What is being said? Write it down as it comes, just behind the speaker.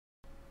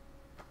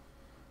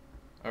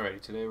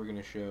Alrighty, today we're going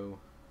to show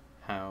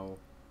how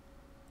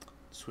to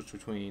switch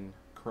between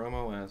Chrome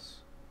OS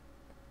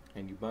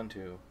and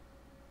Ubuntu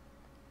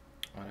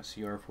on a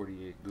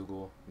CR-48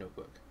 Google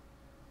notebook.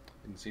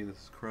 You can see this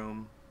is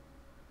Chrome.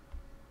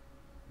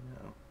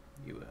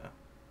 You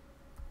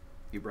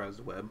browse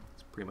the web.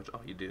 It's pretty much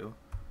all you do,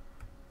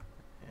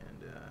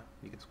 and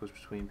you can switch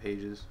between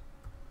pages.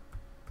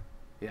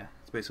 Yeah,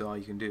 it's basically all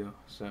you can do.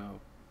 So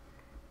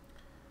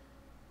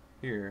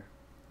here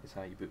is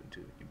how you boot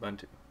into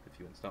Ubuntu if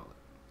you install it,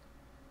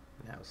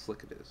 and how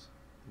slick it is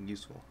and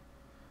useful.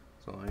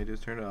 So all you do is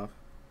turn it off,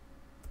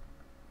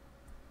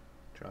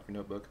 turn off your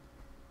notebook,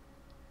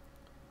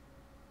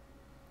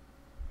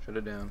 shut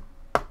it down,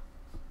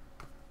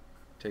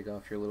 take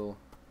off your little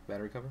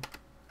battery cover.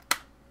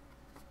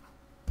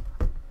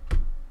 Now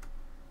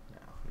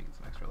let me get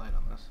some extra light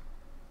on this.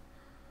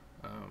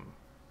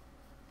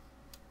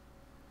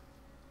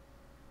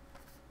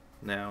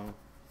 Now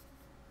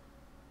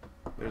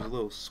there's a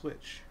little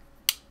switch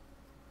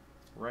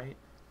right.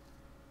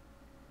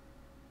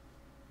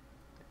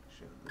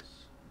 Show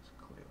this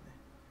clearly.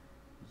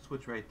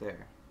 Switch right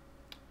there.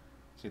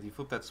 So if you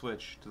flip that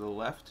switch to the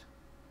left,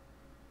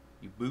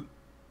 you boot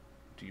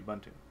to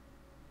Ubuntu.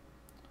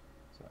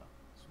 So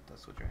let's flip that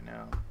switch right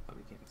now. But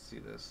we can't see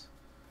this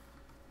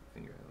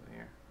finger over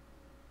here.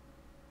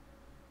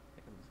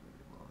 Yeah, this is gonna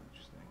be a little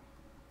interesting.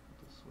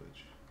 Flip the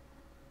switch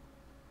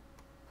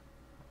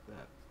like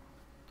that.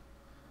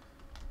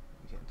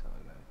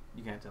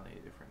 You can't tell any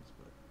difference,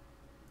 but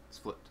it's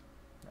flipped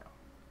now.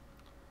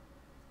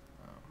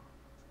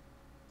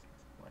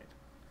 Light.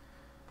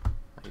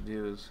 All you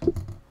do is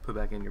put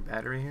back in your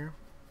battery here,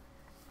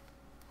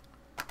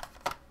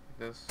 like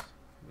this,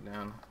 put it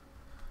down,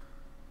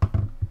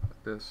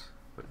 like this,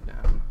 put it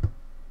down,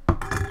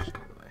 just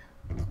get it away.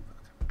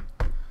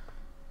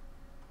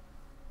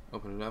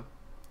 Open it up,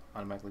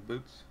 automatically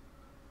boots,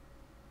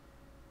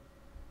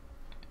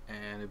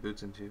 and it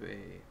boots into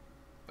a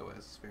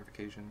OS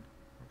verification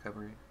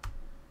recovery.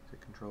 Hit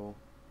Control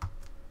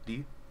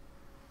D.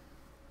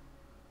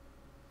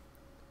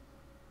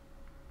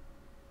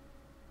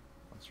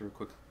 Let's do a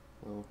quick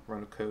little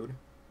run of code.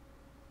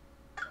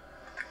 There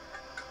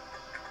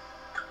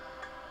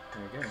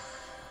you go.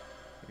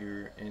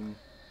 You're in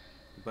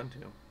Ubuntu.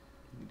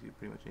 You can do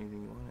pretty much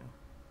anything you want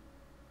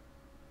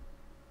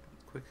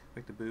to.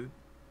 Quick to boot.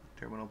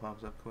 Terminal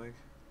pops up quick.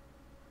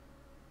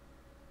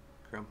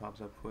 Chrome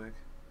pops up quick.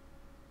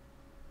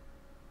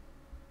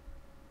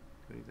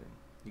 Do anything.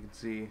 You can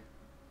see,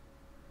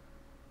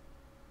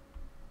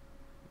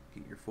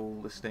 get your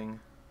full listing,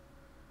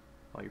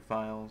 all your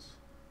files,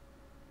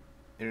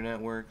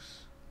 internet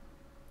works,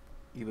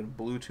 even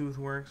Bluetooth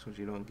works, which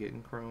you don't get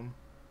in Chrome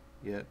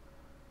yet.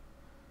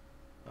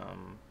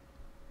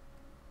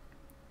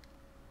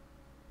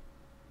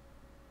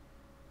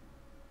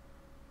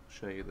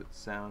 Show you that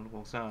sound.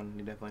 Well, sound,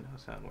 you definitely know how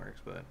sound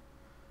works, but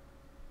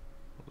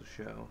we'll just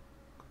show a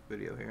quick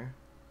video here.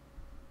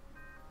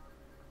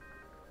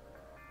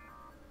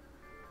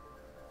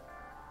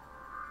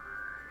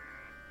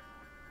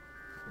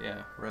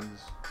 Yeah,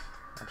 runs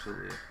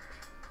absolutely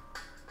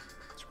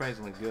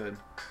surprisingly good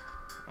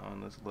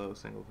on this low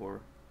single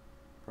core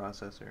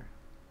processor.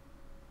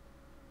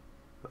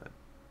 But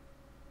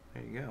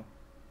there you go.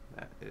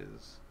 That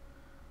is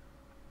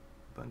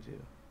Ubuntu.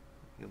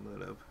 You can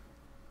load up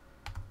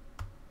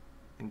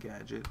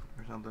Engadget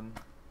or something,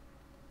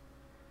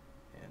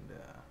 and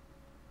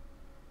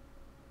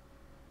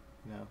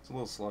it's a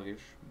little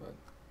sluggish, but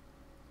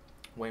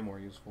way more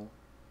useful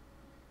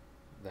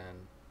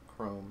than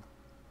Chrome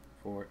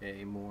for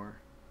a more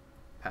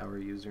power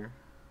user,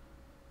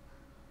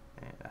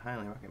 and I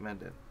highly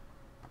recommend it.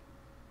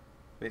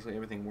 Basically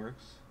everything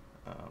works.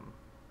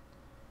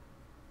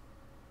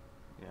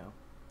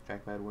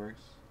 Trackpad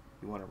works.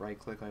 If you want to right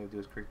click, all you do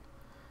is click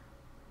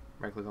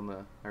on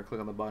the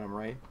bottom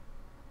right.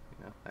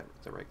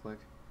 That's a right click.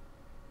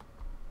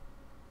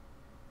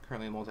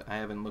 Currently I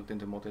haven't looked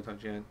into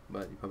multi-touch yet,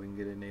 but you probably can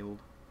get it enabled.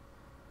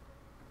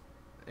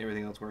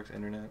 Everything else works.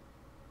 Internet,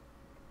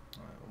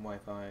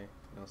 Wi-Fi,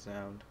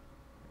 sound.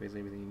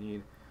 Basically everything you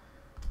need.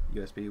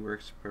 USB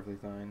works perfectly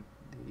fine.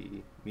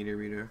 The media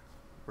reader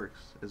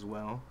works as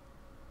well.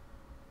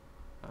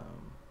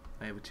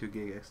 I have a 2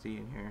 gig SD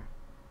in here,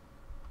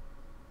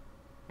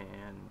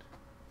 and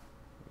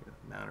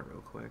mount it real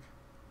quick.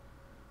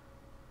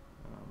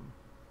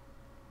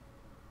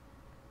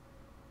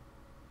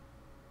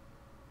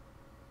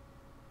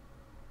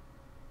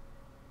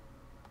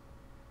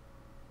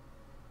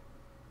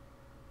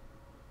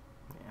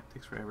 Yeah, it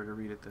takes forever to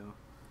read it though.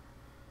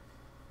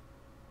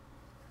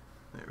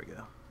 There we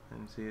go. I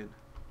didn't see it.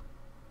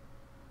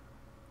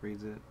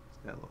 Reads it. It's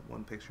got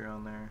one picture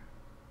on there.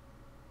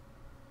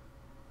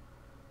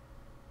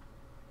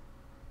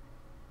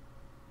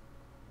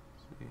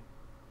 See,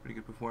 pretty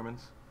good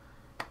performance.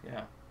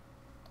 Yeah,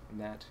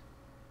 and that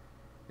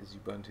is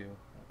Ubuntu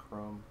on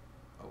Chrome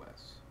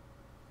OS.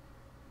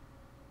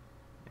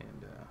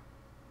 And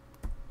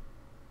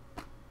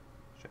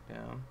shut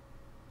down.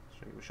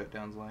 Show you what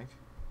shutdown's like.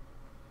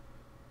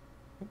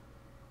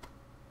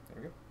 There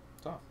we go.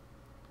 It's off.